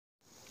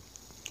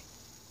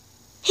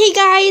Hey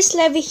guys,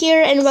 Levi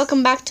here and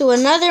welcome back to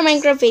another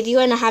Minecraft video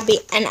and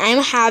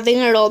I'm having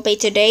a roleplay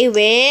today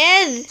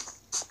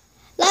with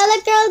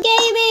Lala Girl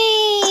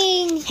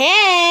Gaming!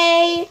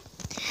 Hey!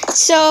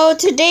 So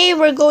today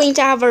we're going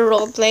to have a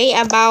roleplay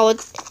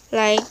about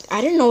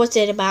I don't know what's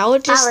it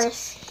about.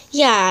 Powers.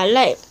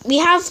 Yeah, we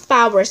have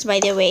powers by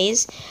the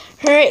ways.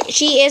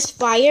 She is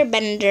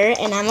firebender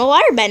and I'm a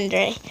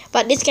waterbender.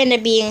 But it's kinda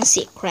being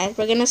secret.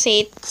 We're gonna say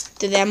it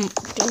to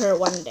her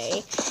one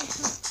day.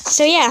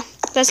 So yeah.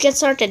 Let's get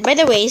started. By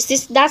the way,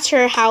 that's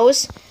her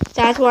house,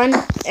 that one,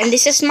 and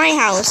this is my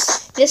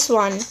house, this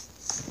one.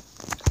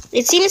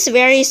 It seems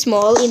very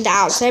small in the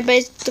outside, but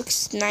it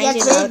looks nice. Yeah,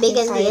 it's very big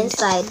on the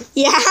inside.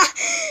 Yeah.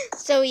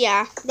 So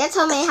yeah. That's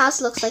how my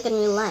house looks like in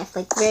real life.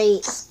 Like very,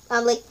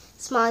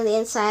 small on the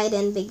inside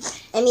and big.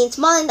 I mean,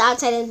 small on the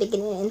outside and big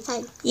on the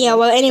inside. Yeah.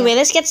 Well, anyway,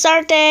 let's get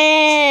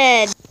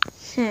started.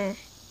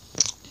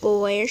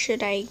 Where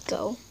should I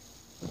go?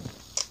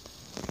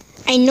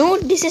 I know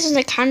this isn't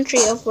a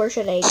country of where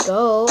should I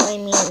go. I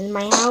mean, in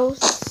my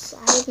house,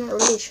 I'm not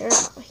really sure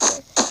about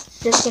here.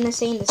 Just gonna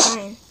say in the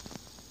sign.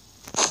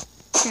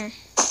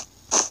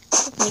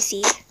 Let me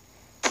see.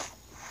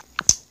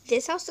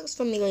 This house looks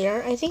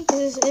familiar. I think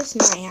this is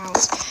my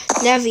house.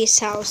 Levi's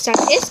house. That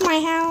is my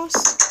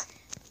house.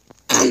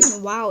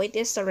 Wow, it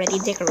is already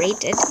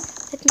decorated.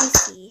 Let me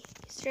see.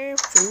 Is there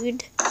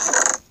food?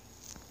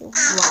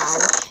 Wow,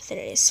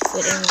 there is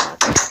food and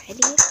water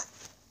already.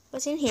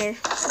 What's in here?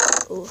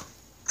 Ooh.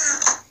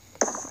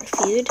 More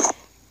food.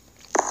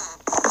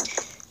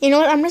 You know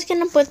what? I'm just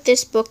gonna put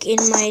this book in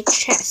my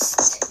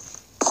chest.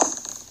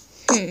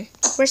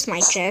 Where's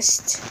my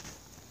chest?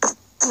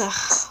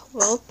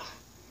 Well,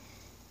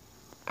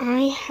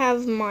 I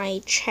have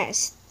my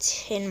chest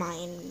in my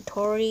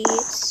inventory,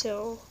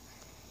 so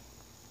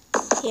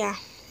yeah.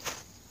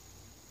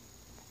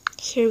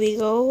 Here we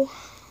go.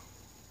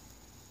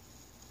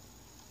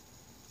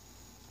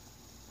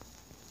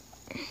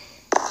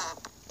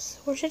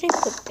 Where should I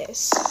put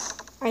this?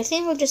 I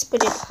think I'll just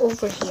put it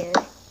over here.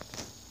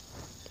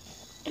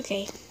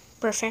 Okay,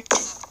 perfect.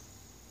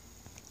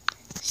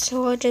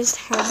 So I'll just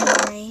have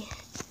my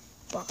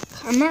book.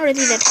 I'm not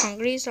really that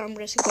hungry, so I'm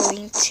just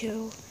going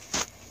to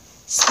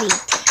sleep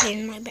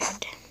in my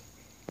bed.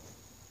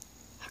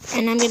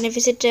 And I'm gonna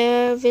visit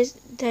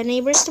the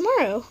neighbors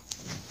tomorrow.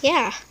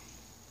 Yeah.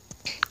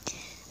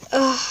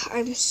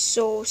 I'm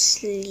so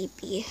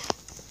sleepy.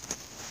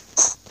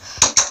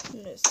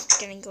 I'm just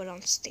gonna go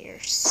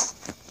downstairs.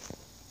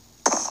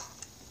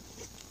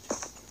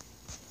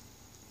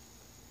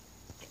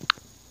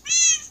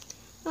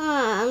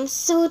 I'm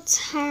so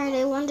tired.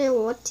 I wonder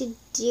what to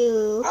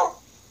do.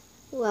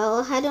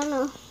 Well, I don't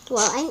know.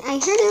 Well, I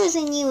heard there was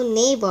a new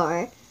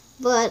neighbor,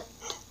 but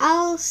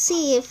I'll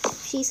see if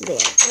she's there.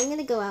 I'm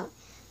gonna go out.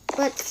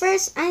 But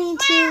first, I need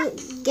to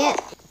get...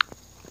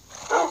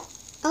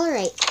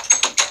 Alright.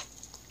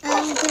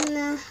 I'm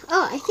gonna...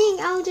 Oh, I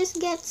think I'll just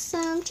get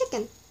some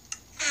chicken.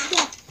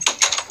 Yeah.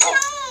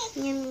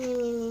 Yum, yum,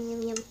 yum,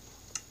 yum, yum.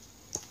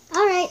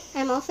 Alright,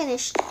 I'm all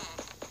finished.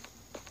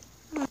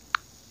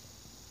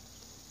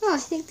 Oh, I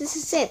think this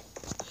is it.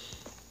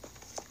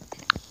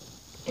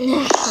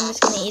 I'm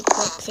just gonna eat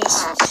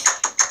breakfast.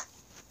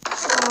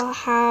 I'll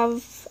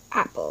have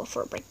apple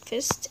for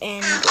breakfast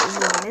and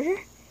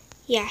water.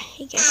 Yeah,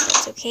 I guess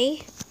that's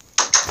okay.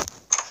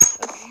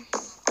 Okay.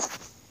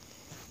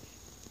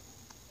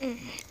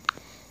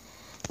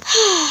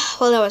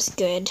 Well, that was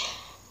good.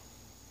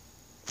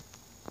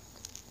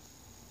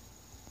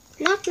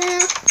 Knock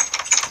knock.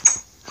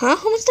 Huh?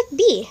 Who must that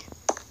be?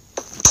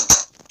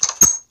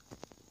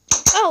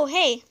 Oh,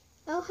 hey.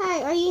 Oh,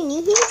 hi. Are you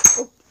new here?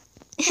 Oh.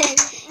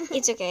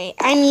 It's okay.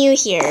 I'm new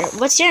here.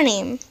 What's your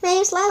name? My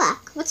name's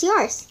Lilac. What's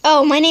yours?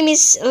 Oh, my name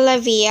is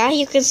Levia.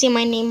 You can see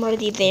my name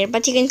already there,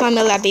 but you can call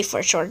me Levi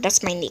for short.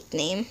 That's my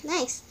nickname.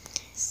 Nice.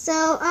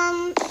 So,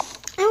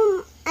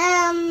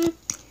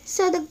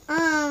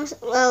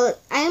 well,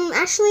 I'm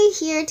actually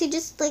here to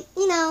just, give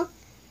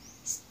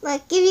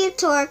you a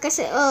tour, because,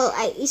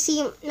 you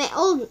see, my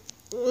old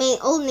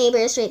neighbor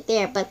is right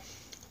there, but,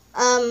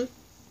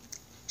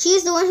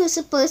 she's the one who's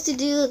supposed to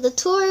do the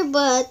tour,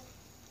 but,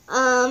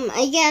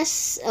 I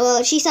guess,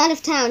 well, she's out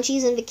of town,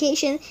 she's on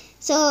vacation,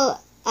 so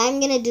I'm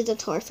gonna do the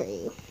tour for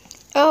you.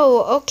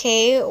 Oh,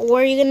 okay.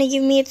 Where are you gonna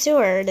give me a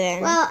tour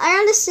then? Well,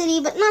 around the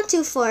city, but not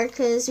too far,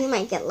 because we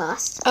might get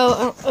lost.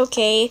 Oh,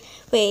 okay.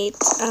 Wait,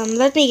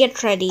 let me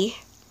get ready.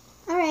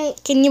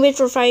 Alright. Can you wait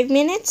for 5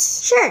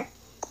 minutes? Sure.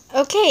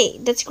 Okay,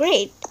 that's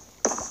great.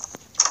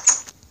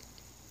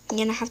 I'm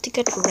gonna have to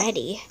get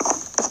ready.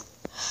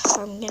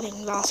 I'm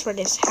getting lost for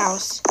this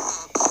house.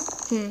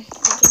 I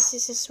guess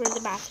this is where the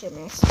bathroom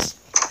is.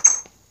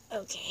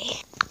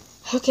 Okay.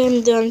 Okay,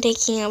 I'm done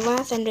taking a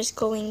bath. I'm just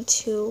going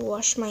to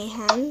wash my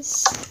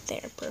hands.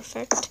 There,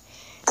 perfect.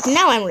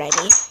 Now I'm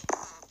ready.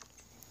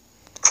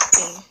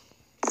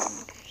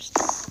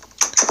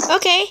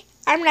 Okay,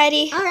 I'm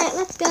ready. Alright,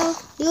 let's go.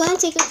 Do you want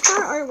to take a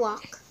car or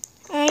walk?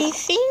 I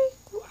think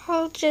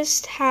I'll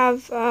just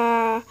have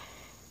a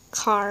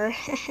car.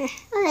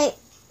 Alright,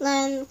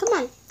 then come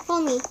on,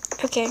 follow me.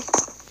 Okay.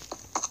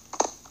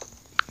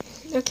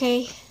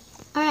 Okay,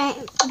 Alright.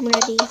 I'm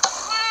ready.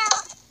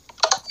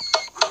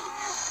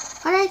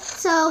 Alright,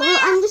 so well,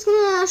 I'm just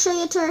gonna show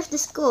you a tour of the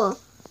school.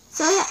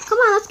 So yeah, come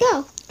on, let's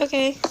go.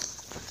 Okay.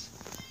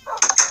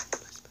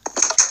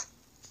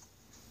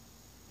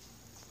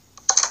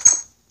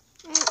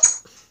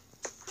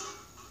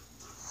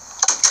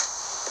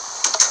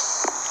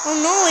 Oh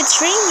no,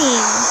 it's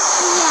raining.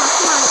 Yeah,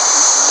 come on.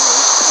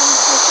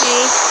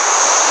 Okay.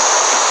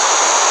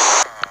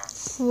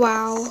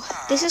 Wow.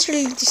 This is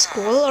really the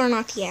school or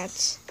not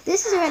yet?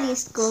 This is already a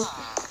school.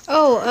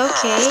 Oh,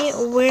 okay.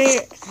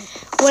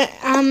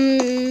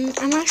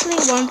 I'm actually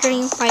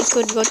wondering if I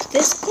could go to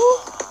this school.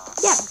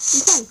 Yep,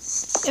 you can.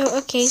 Oh,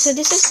 okay. So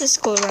this is the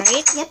school,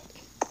 right? Yep.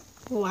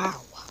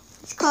 Wow.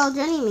 It's called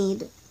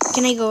Runnymede.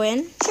 Can I go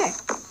in? Sure.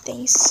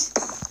 Thanks.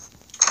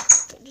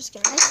 I'm just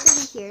gonna. I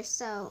study here,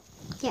 so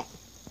yeah.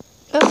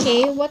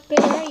 Okay. What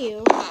grade are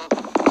you?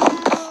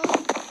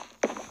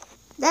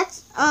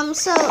 That's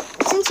so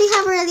since we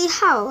have already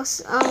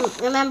house,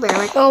 remember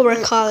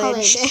We're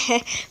college.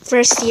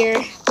 First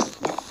year.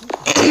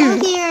 So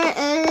here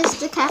is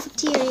the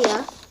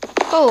cafeteria.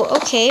 Oh,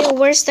 okay.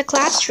 Where's the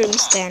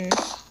classrooms then?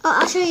 Oh,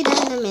 I'll show you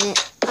that in a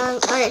minute.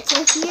 Alright,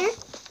 so here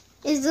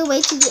is the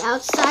way to the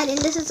outside, and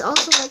this is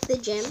also like the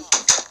gym.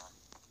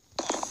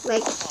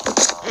 Like,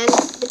 and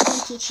the PE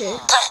teacher.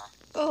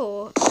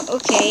 Oh,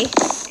 okay.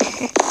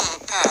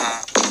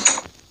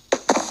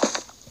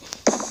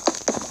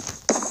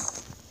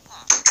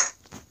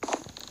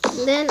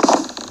 And then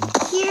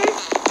here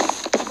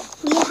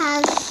we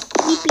have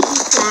PPE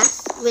class,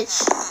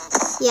 which,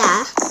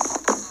 yeah.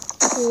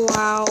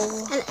 Wow.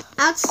 And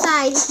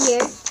outside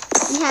here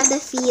we have the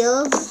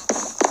field.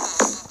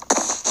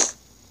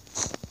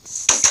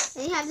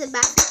 And you have the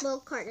basketball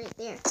court right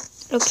there.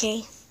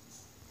 Okay.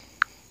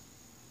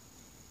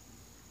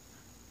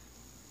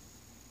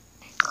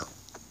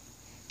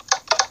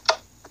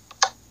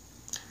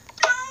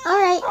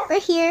 Alright, we're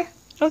here.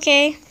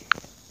 Okay.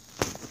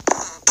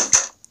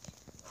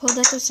 Well,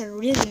 that was a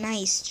really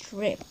nice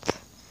trip.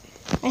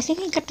 I think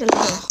I got a little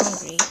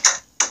hungry.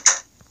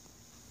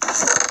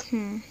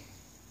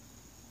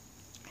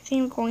 I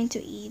think I'm going to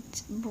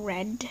eat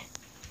bread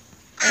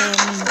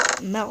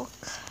and milk.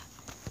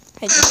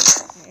 I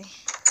guess.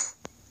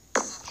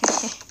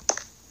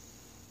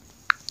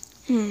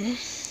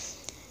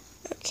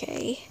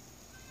 Okay.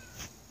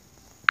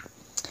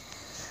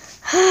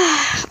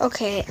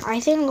 Okay, I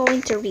think I'm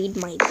going to read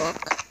my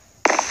book.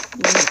 I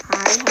mean,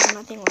 I have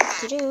nothing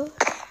left to do.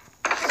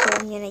 So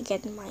I'm gonna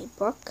get my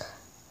book.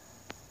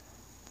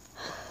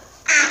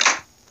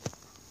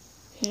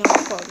 No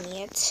call me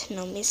yet.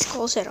 No missed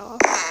calls at all.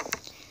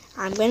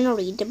 I'm gonna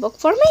read the book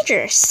for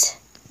majors.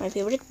 My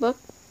favorite book,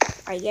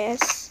 I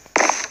guess.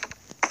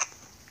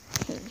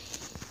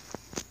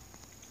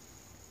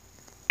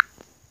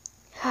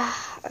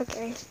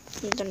 Okay,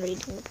 I'm done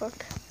reading the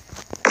book.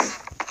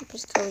 I'm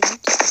just going to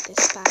put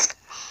this back.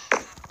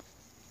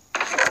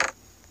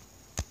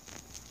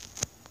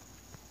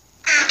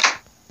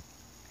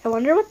 I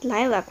wonder what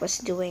Lilac was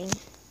doing.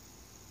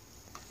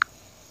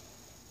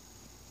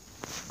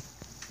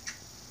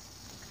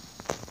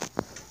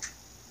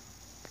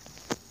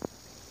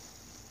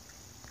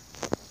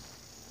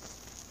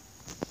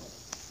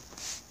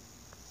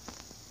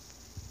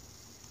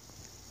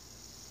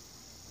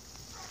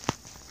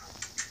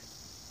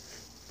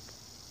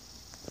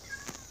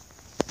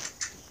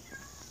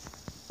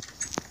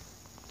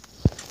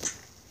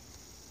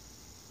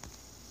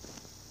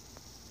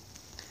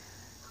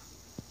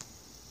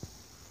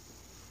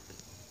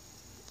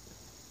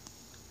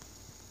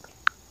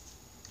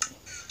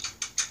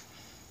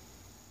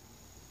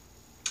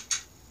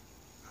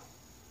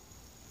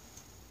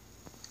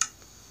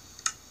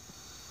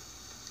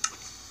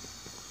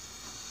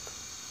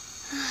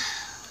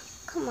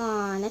 Come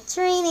on, it's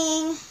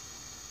raining.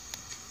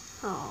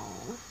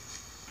 Oh.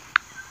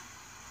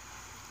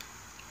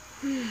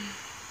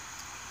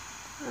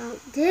 Well,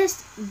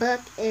 this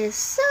book is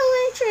so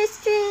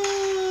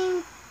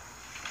interesting.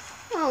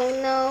 Oh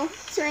no,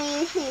 it's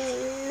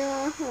raining.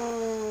 No.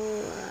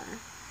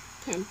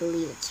 Can't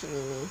believe it's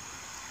raining.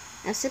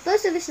 I was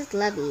supposed to visit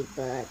Levy,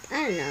 but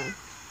I don't know.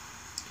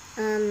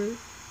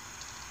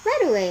 By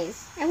the way,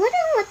 I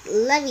wonder what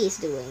Levy is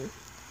doing.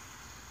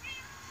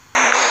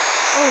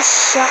 Oh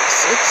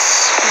shucks,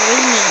 it's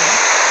raining.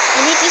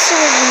 And it is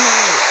already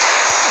night.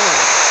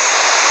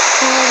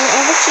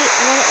 Whatever she's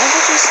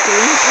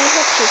doing, I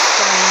hope she's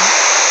fine.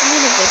 I'm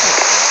gonna get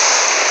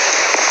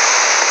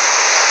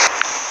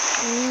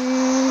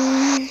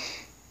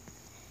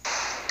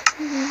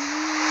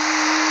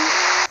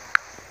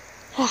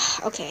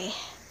her. Okay.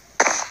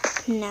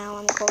 Now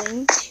I'm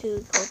going to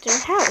go to her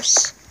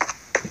house.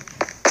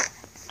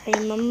 I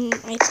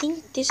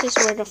think this is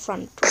where the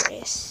front door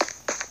is.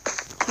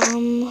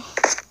 I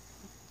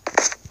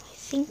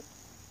think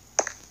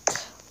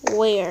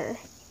where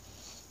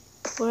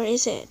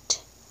is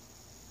it?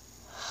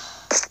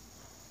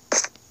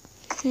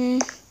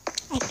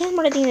 I think I'm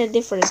already in a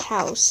different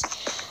house.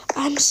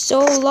 I'm so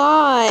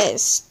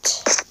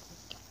lost.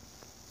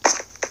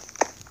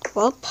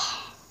 Well,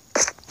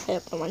 I I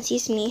hope no one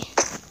sees me.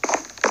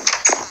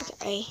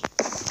 Okay.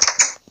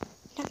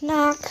 Knock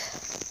knock.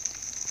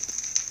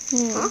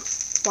 Huh?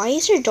 Why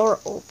is your door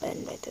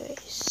open, by the way?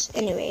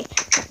 Anyway,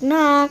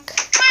 knock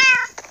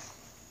knock.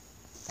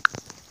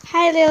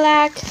 Hi,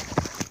 Lilac.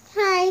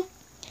 Hi.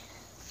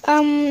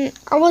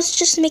 I was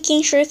just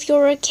making sure if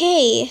you're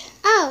okay.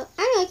 Oh,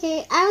 I'm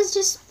okay. I was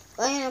just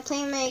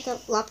playing my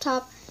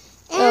laptop,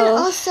 and Oh.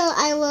 also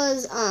I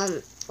was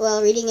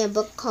reading a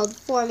book called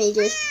Four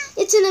Majors.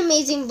 It's an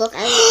amazing book.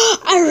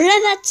 I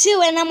read that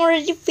too, and I'm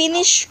already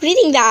finished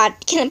reading that.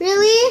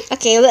 Really?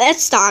 Okay,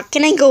 let's talk.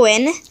 Can I go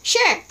in?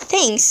 Sure.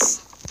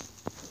 Thanks.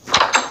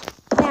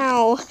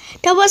 Now,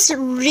 that was a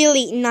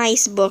really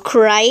nice book,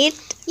 right?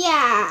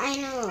 Yeah, I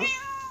know.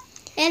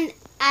 And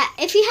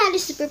if you had a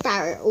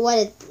superpower,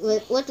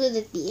 what would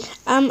it be?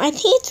 I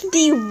think it would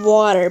be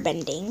water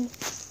bending.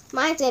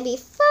 Mine's gonna be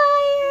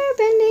fire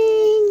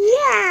bending.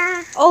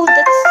 Yeah. Oh,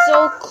 that's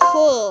so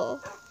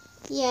cool.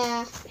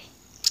 Yeah.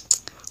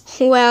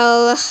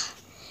 Well,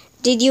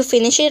 did you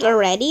finish it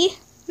already?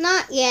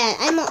 Not yet.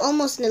 I'm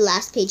almost in the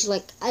last page.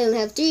 Like, I only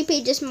have 3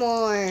 pages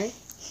more.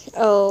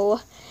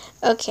 Oh,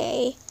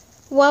 okay.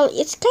 Well,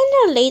 it's kind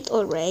of late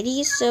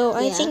already, so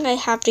I Yeah. think I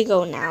have to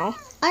go now.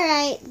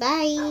 Alright,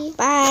 bye.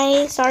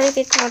 Bye. Sorry if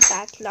it's not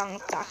that long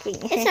of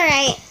talking. It's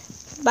alright.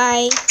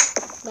 Bye.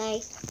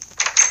 Bye.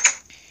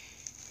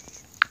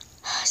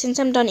 Since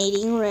I'm done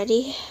eating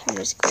already, I'm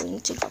just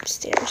going to go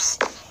upstairs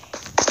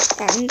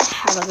and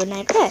have a good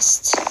night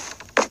rest.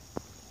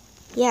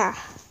 Yeah.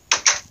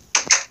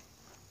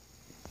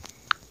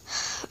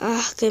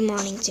 Good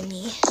morning to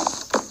me.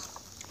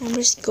 I'm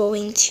just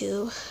going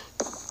to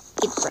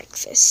eat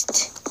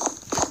breakfast.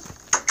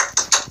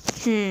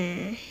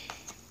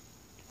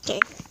 Okay.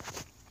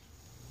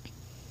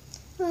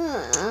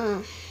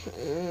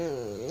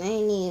 I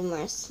need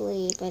more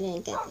sleep. I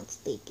didn't get that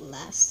sleep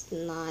last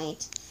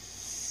night.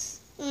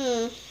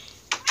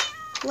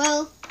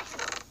 Well,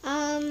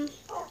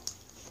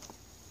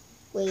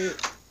 wait.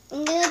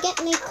 I'm gonna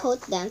get my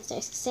coat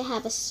downstairs because I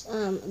have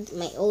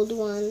my old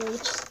one.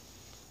 Which,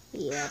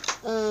 yeah.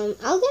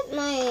 I'll get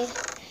my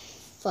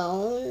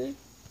phone.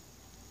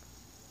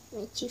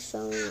 My 2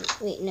 phone.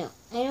 Wait, no.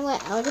 I know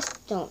what. I'll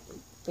just don't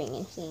bring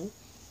anything.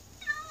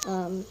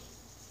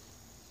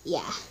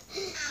 Yeah.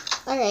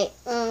 Alright,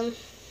 I'm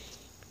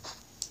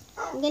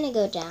gonna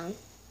go down.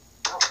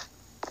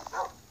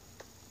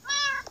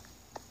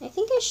 I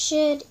think I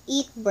should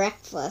eat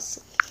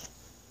breakfast.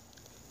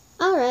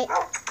 Alright,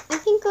 I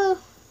think I'll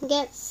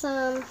get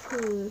some,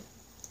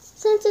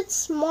 since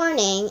it's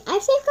morning, I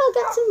think I'll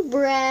get some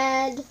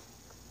bread,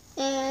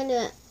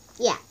 and,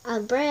 yeah,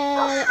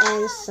 bread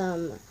and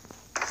some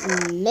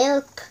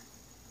milk.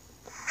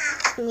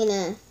 I'm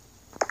gonna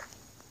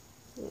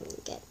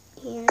get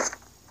here.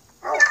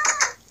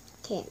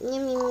 Okay,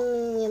 yum yum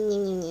yum yum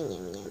yum yum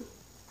yum yum.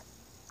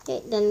 Okay,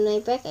 done my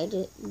bread.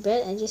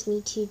 I just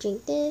need to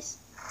drink this.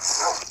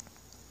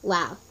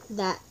 Wow,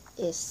 that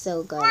is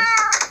so good.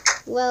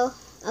 Well,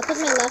 I'll put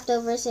my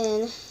leftovers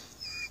in,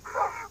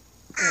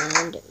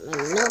 and my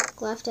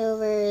milk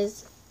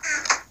leftovers.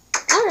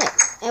 All right,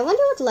 I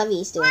wonder what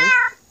Lovey's doing.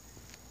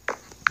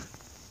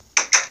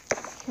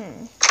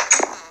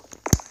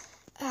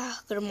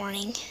 Good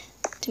morning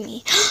to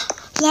me.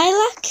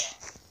 Lilac?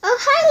 Oh,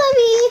 hi,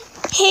 Lovey.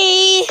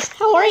 Hey,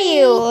 how are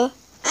you?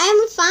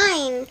 I'm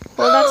fine.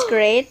 Well, that's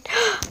great.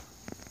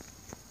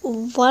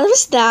 What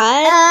was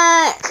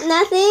that?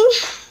 Nothing.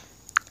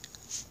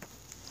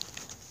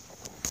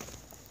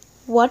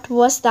 What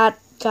was that,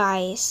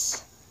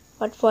 guys?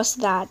 What was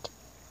that?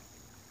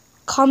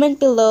 Comment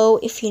below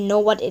if you know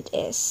what it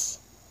is.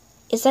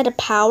 Is that a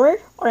power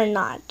or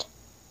not?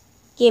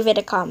 Give it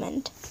a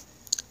comment.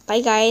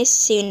 Bye, guys.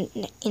 See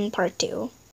you in part 2.